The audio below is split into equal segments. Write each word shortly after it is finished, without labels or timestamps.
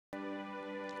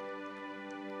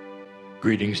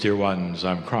Greetings, dear ones.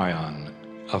 I'm Kryon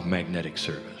of Magnetic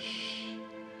Service.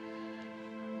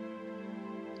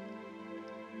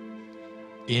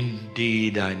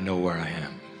 Indeed, I know where I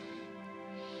am.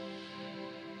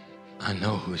 I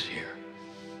know who's here.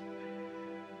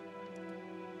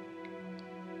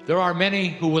 There are many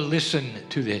who will listen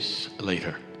to this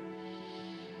later.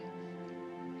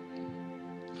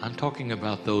 I'm talking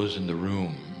about those in the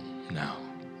room now.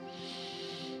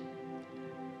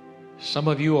 Some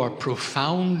of you are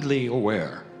profoundly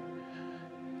aware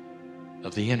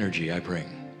of the energy I bring.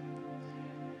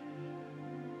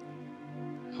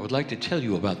 I would like to tell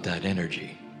you about that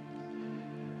energy,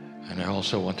 and I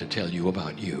also want to tell you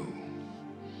about you.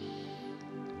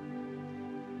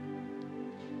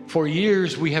 For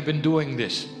years we have been doing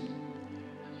this,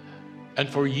 and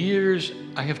for years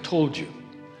I have told you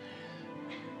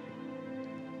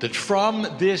that from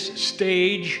this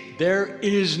stage there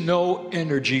is no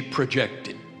energy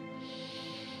projected.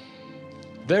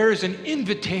 There is an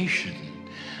invitation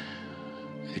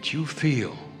that you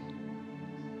feel,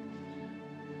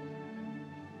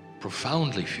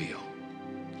 profoundly feel,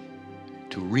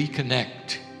 to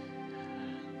reconnect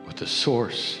with the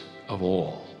source of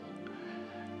all.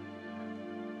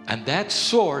 And that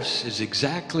source is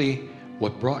exactly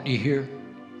what brought you here,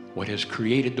 what has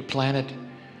created the planet,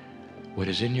 what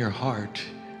is in your heart,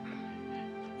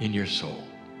 in your soul.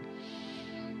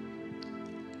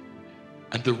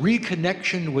 And the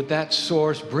reconnection with that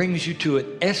source brings you to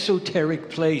an esoteric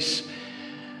place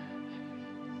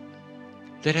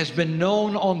that has been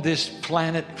known on this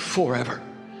planet forever.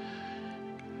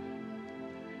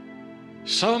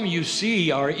 Some you see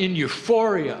are in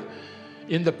euphoria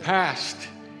in the past,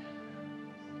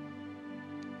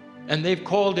 and they've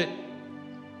called it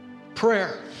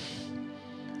prayer,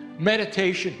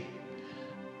 meditation,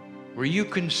 where you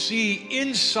can see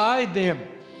inside them.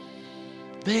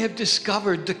 They have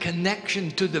discovered the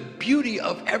connection to the beauty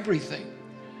of everything.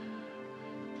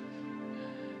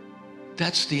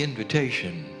 That's the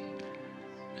invitation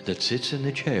that sits in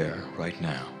the chair right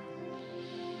now.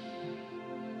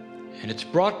 And it's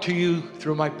brought to you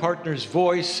through my partner's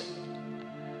voice,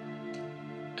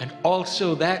 and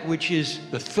also that which is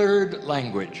the third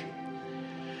language,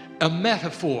 a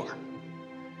metaphor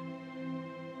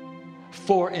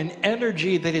for an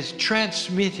energy that is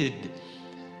transmitted,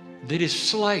 that is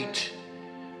slight,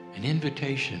 an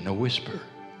invitation, a whisper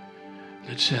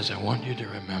that says, I want you to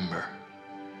remember.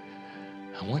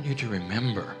 I want you to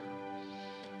remember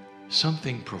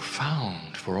something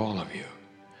profound for all of you,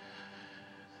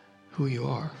 who you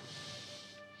are.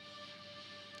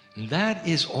 And that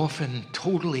is often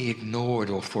totally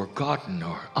ignored or forgotten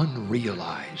or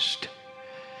unrealized.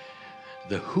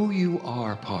 The who you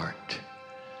are part.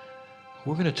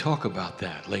 We're going to talk about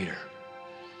that later.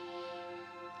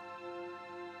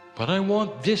 But I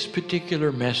want this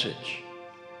particular message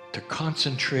to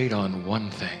concentrate on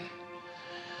one thing: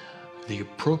 the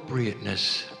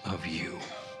appropriateness of you.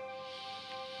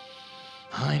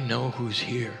 I know who's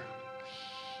here.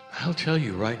 I'll tell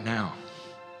you right now,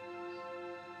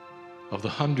 of the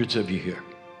hundreds of you here,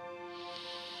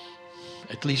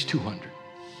 at least 200.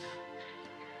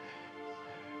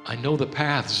 I know the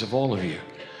paths of all of you,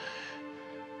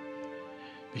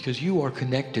 because you are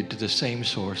connected to the same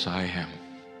source I am.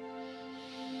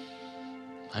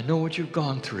 I know what you've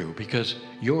gone through, because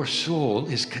your soul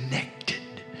is connected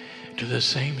to the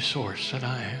same source that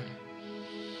I am.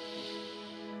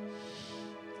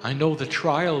 I know the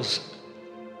trials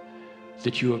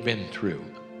that you have been through.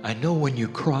 I know when you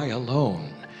cry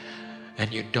alone,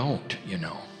 and you don't, you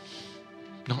know.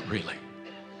 Not really.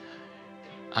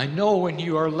 I know when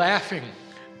you are laughing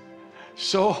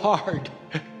so hard.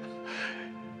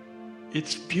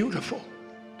 It's beautiful,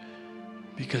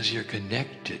 because you're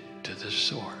connected to the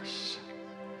source.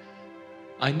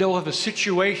 I know of the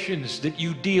situations that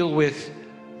you deal with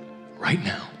right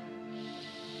now.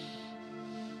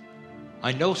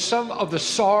 I know some of the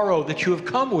sorrow that you have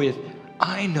come with.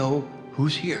 I know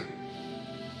who's here.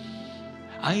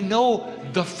 I know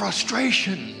the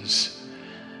frustrations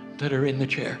that are in the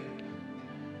chair,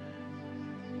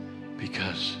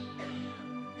 because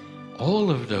all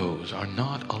of those are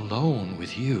not alone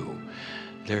with you.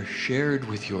 They're shared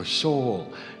with your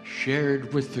soul,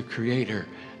 shared with the Creator,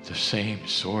 the same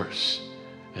source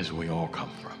as we all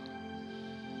come from.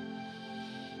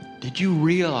 Did you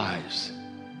realize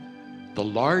the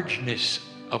largeness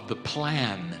of the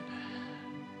plan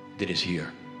that is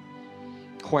here?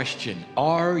 Question: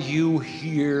 are you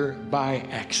here by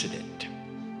accident?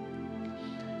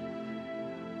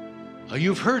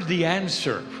 You've heard the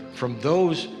answer from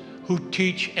those who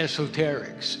teach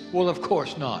esoterics. Well, of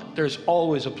course not. There's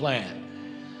always a plan.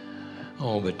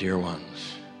 Oh, but dear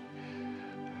ones,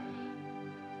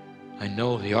 I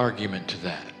know the argument to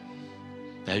that.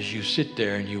 As you sit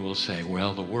there and you will say,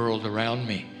 well, the world around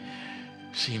me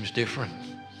seems different.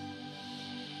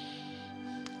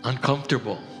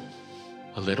 Uncomfortable,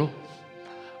 a little.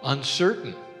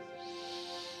 Uncertain.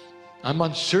 I'm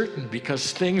uncertain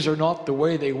because things are not the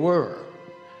way they were.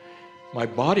 My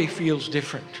body feels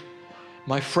different.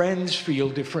 My friends feel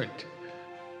different.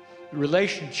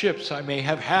 Relationships I may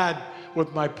have had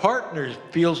with my partners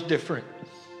feels different.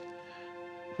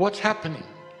 What's happening?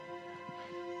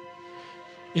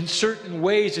 In certain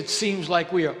ways, it seems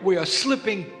like we are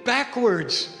slipping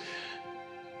backwards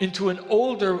into an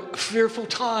older, fearful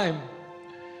time.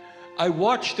 I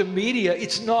watch the media,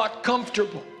 it's not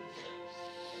comfortable.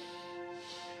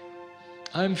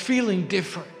 I'm feeling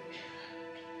different.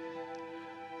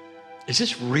 Is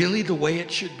this really the way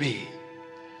it should be?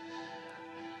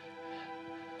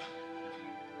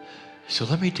 So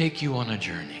let me take you on a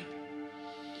journey.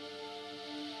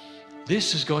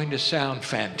 This is going to sound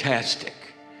fantastic,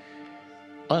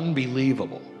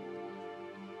 unbelievable,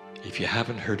 if you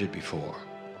haven't heard it before.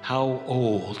 How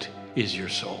old is your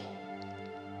soul?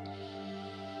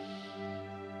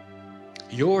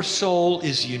 Your soul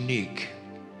is unique.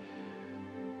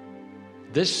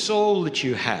 This soul that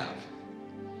you have,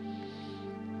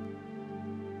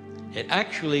 it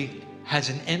actually has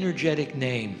an energetic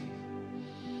name.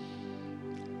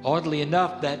 Oddly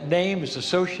enough, that name is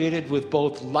associated with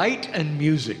both light and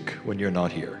music when you're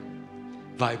not here.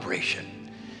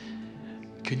 Vibration.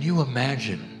 Can you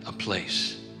imagine a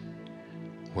place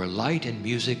where light and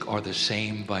music are the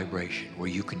same vibration, where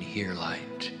you can hear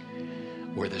light,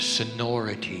 where the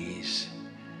sonorities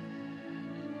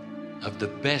of the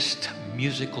best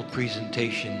musical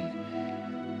presentation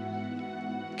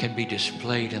can be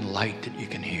displayed in light that you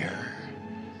can hear?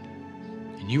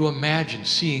 And you imagine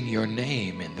seeing your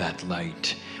name in that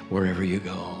light wherever you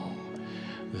go.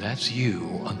 That's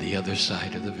you on the other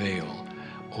side of the veil.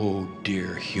 Oh,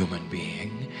 dear human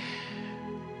being.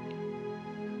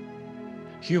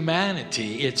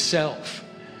 Humanity itself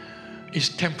is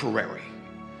temporary.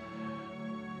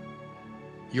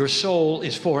 Your soul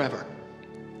is forever.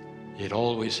 It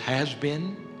always has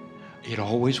been. It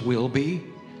always will be.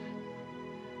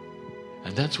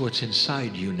 And that's what's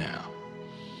inside you now.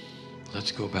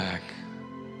 Let's go back.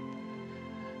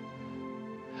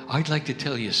 I'd like to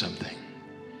tell you something.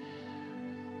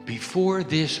 Before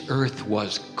this earth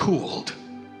was cooled,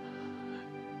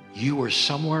 you were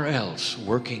somewhere else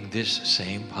working this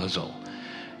same puzzle.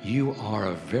 You are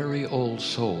a very old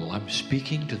soul. I'm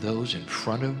speaking to those in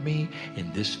front of me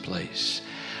in this place.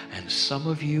 And some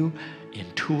of you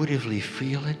intuitively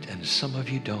feel it and some of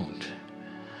you don't.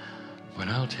 But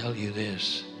I'll tell you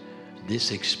this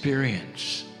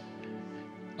experience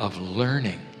of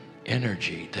learning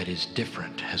energy that is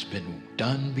different has been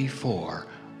done before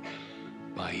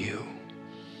by you.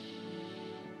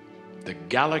 The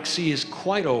galaxy is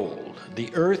quite old.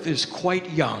 The earth is quite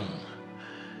young.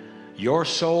 Your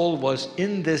soul was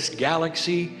in this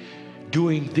galaxy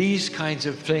doing these kinds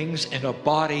of things in a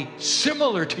body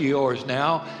similar to yours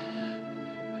now,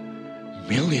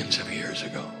 millions of years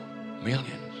ago.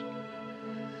 Millions.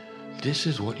 This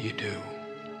is what you do.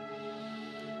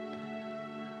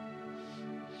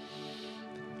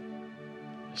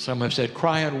 Some have said,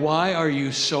 Kryon, why are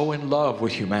you so in love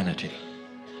with humanity?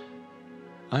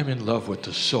 I'm in love with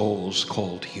the souls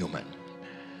called human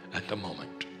at the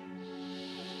moment.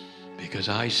 Because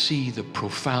I see the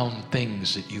profound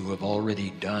things that you have already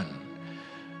done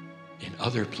in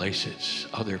other places,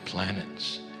 other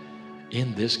planets,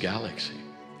 in this galaxy.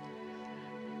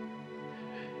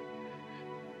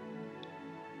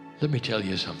 Let me tell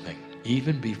you something.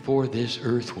 Even before this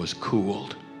earth was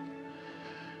cooled,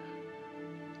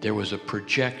 there was a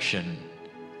projection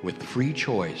with free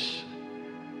choice.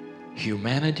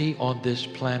 Humanity on this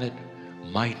planet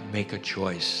might make a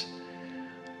choice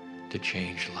to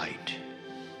change light.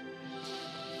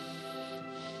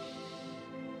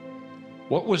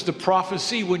 What was the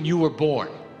prophecy when you were born?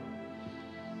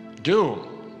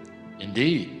 Doom,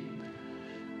 indeed.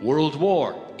 World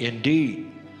war,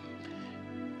 indeed.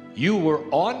 You were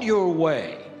on your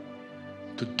way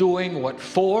to doing what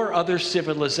 4 other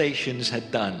civilizations had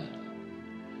done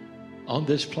on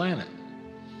this planet,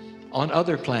 on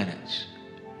other planets.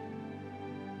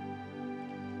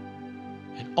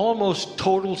 An almost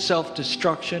total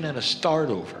self-destruction and a start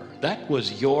over. That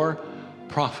was your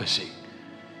prophecy.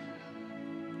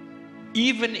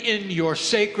 Even in your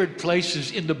sacred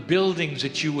places, in the buildings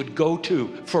that you would go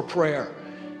to for prayer,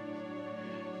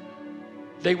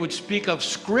 they would speak of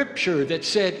scripture that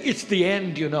said, it's the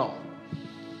end, you know.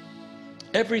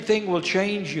 Everything will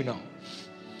change, you know.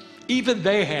 Even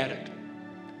they had it.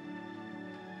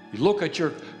 You look at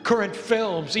your current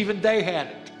films, even they had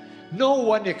it. No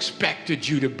one expected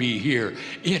you to be here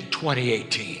in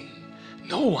 2018.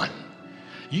 No one.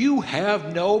 You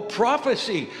have no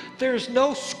prophecy. There's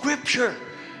no scripture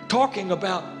talking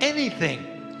about anything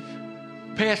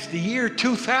past the year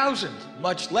 2000,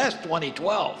 much less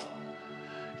 2012.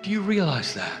 Do you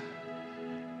realize that?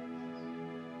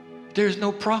 There's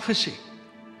no prophecy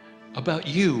about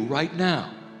you right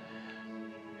now,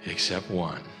 except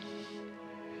one.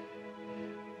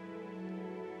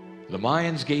 The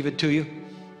Mayans gave it to you,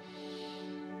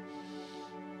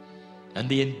 and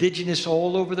the indigenous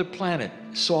all over the planet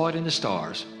saw it in the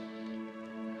stars.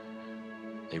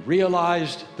 They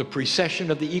realized the precession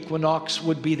of the equinox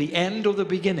would be the end or the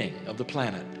beginning of the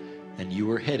planet, and you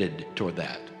were headed toward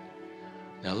that.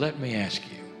 Now let me ask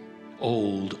you,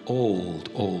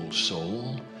 old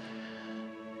soul,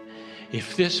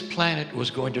 if this planet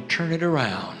was going to turn it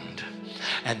around,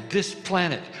 and this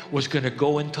planet was going to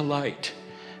go into light,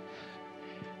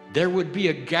 there would be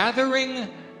a gathering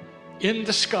in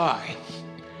the sky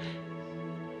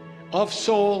of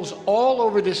souls all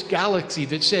over this galaxy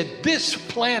that said, this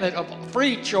planet of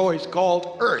free choice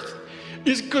called Earth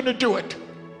is going to do it.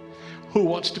 Who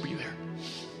wants to be there?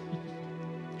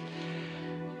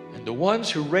 And the ones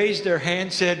who raised their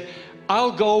hand said,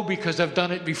 I'll go because I've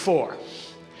done it before.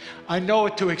 I know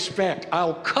what to expect.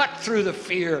 I'll cut through the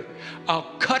fear.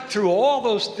 I'll cut through all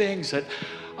those things that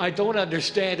I don't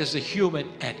understand as a human,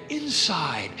 and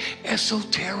inside,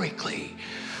 esoterically,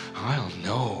 I'll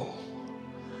know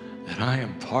that I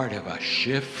am part of a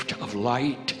shift of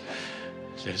light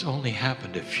that has only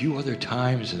happened a few other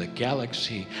times in the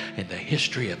galaxy, in the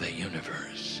history of the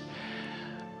universe.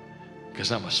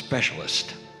 Because I'm a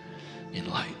specialist in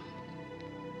light.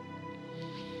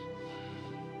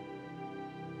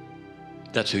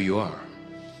 That's who you are.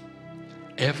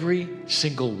 Every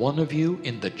single one of you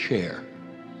in the chair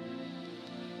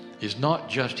is not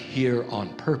just here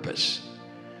on purpose.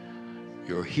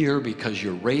 You're here because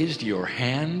you raised your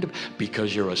hand,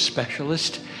 because you're a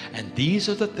specialist, and these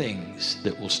are the things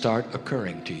that will start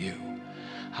occurring to you.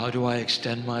 How do I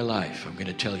extend my life? I'm going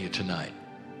to tell you tonight.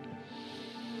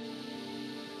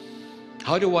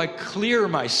 How do I clear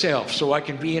myself so I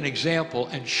can be an example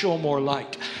and show more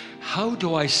light? How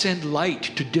do I send light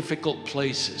to difficult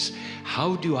places?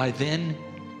 How do I then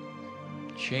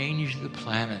change the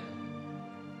planet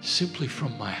simply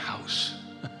from my house?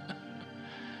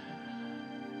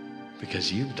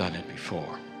 Because you've done it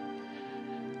before.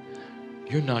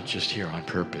 You're not just here on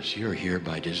purpose. You're here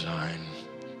by design.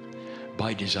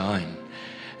 By design.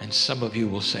 And some of you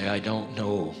will say, I don't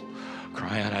know,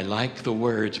 Kryon, I like the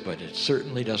words, but it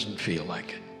certainly doesn't feel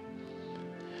like it.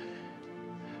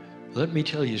 Let me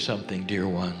tell you something, dear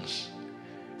ones.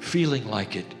 Feeling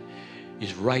like it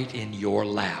is right in your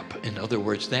lap. In other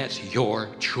words, that's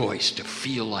your choice to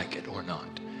feel like it or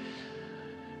not.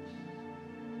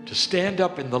 To stand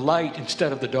up in the light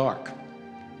instead of the dark.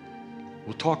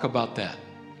 We'll talk about that.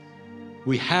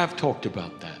 We have talked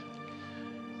about that.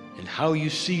 And how you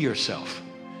see yourself.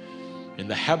 And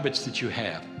the habits that you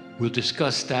have. We'll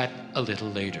discuss that a little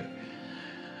later.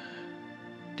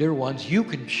 Dear ones, you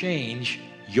can change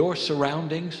your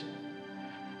surroundings,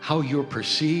 how you're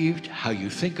perceived, how you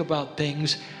think about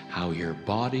things, how your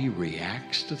body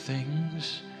reacts to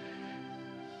things.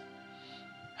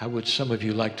 How would some of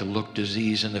you like to look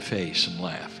disease in the face and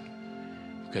laugh?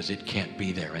 Because it can't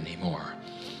be there anymore.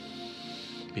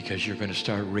 Because you're going to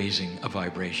start raising a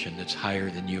vibration that's higher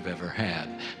than you've ever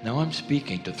had. Now I'm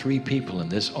speaking to 3 people in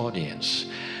this audience.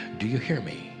 Do you hear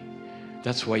me?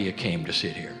 That's why you came to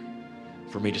sit here,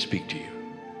 for me to speak to you.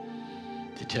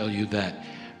 To tell you that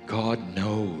God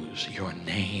knows your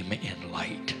name in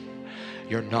light.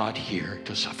 You're not here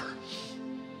to suffer.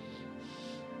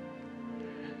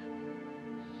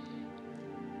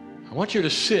 I want you to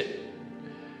sit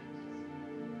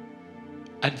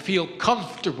and feel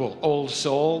comfortable, old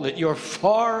soul, that you're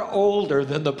far older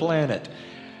than the planet,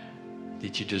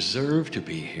 that you deserve to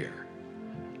be here,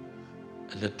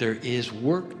 and that there is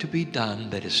work to be done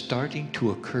that is starting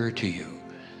to occur to you.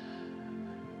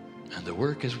 And the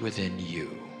work is within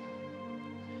you.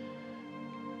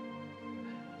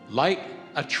 Light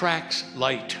attracts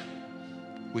light.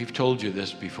 We've told you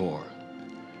this before.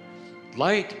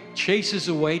 Light chases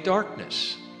away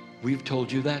darkness. We've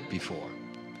told you that before.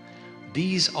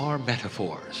 These are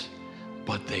metaphors,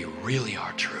 but they really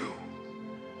are true.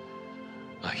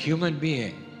 A human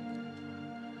being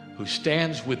who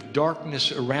stands with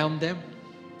darkness around them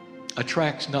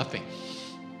attracts nothing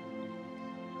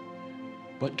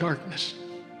but darkness.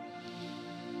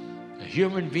 A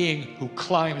human being who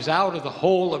climbs out of the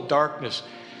hole of darkness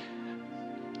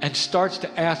and starts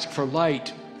to ask for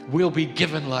light will be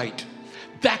given light.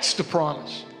 That's the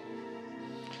promise.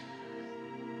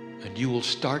 And you will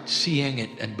start seeing it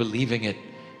and believing it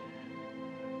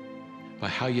by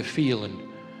how you feel and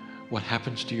what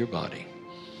happens to your body.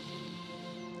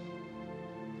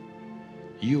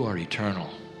 You are eternal.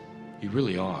 You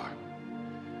really are.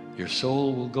 Your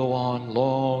soul will go on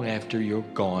long after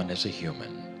you're gone as a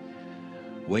human,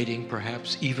 waiting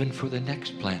perhaps even for the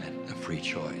next planet of free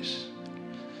choice.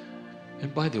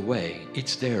 And by the way,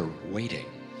 it's there waiting.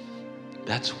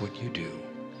 That's what you do.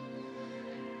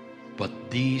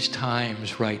 But these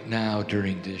times right now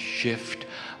during this shift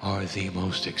are the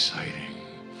most exciting.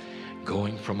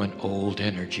 Going from an old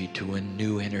energy to a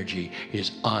new energy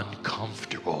is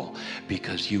uncomfortable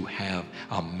because you have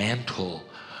a mantle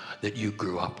that you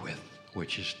grew up with,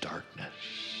 which is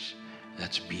darkness.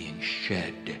 That's being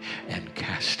shed and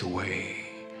cast away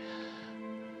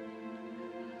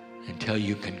until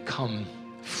you can come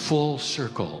full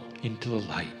circle into the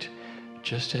light,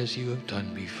 just as you have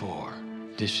done before.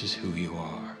 This is who you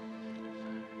are.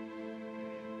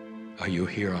 Are you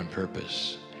here on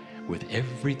purpose? With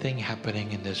everything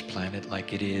happening in this planet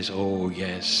like it is, oh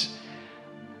yes.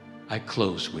 I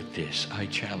close with this. I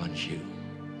challenge you.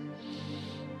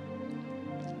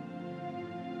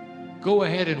 Go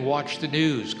ahead and watch the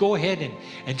news. Go ahead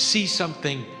and see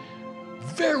something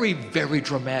very, very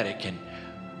dramatic, and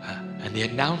the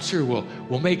announcer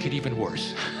will make it even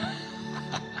worse.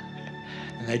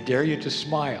 And I dare you to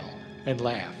smile and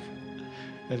laugh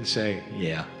and say,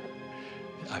 yeah,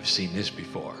 I've seen this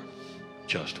before.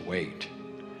 Just wait.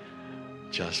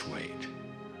 Just wait.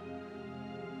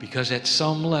 Because at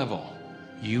some level,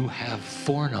 you have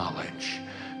foreknowledge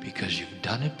because you've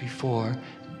done it before,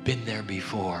 been there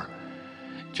before.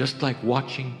 Just like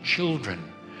watching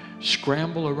children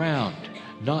scramble around,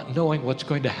 not knowing what's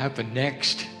going to happen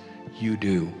next, you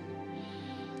do.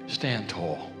 Stand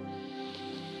tall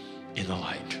in the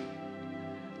light,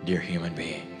 dear human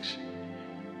beings.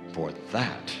 For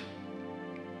that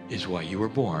is why you were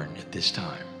born at this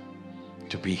time,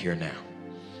 to be here now.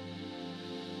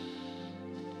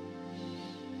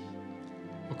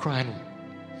 Well, Kryon,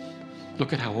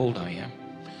 look at how old I am.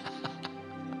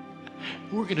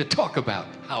 We're going to talk about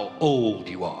how old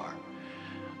you are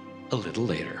a little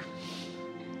later.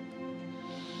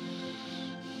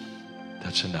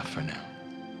 That's enough for now.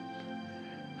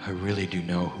 I really do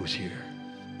know who's here.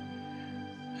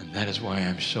 And that is why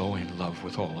I'm so in love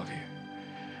with all of you.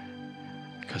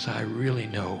 Because I really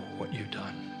know what you've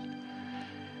done.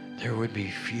 There would be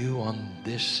few on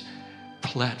this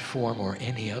platform or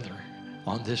any other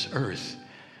on this earth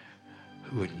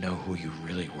who would know who you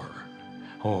really were.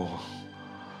 Oh,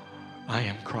 I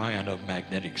am Kryon of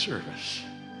magnetic service.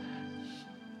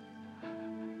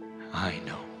 I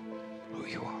know who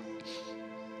you are.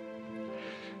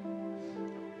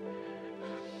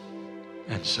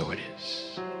 And so it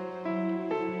is.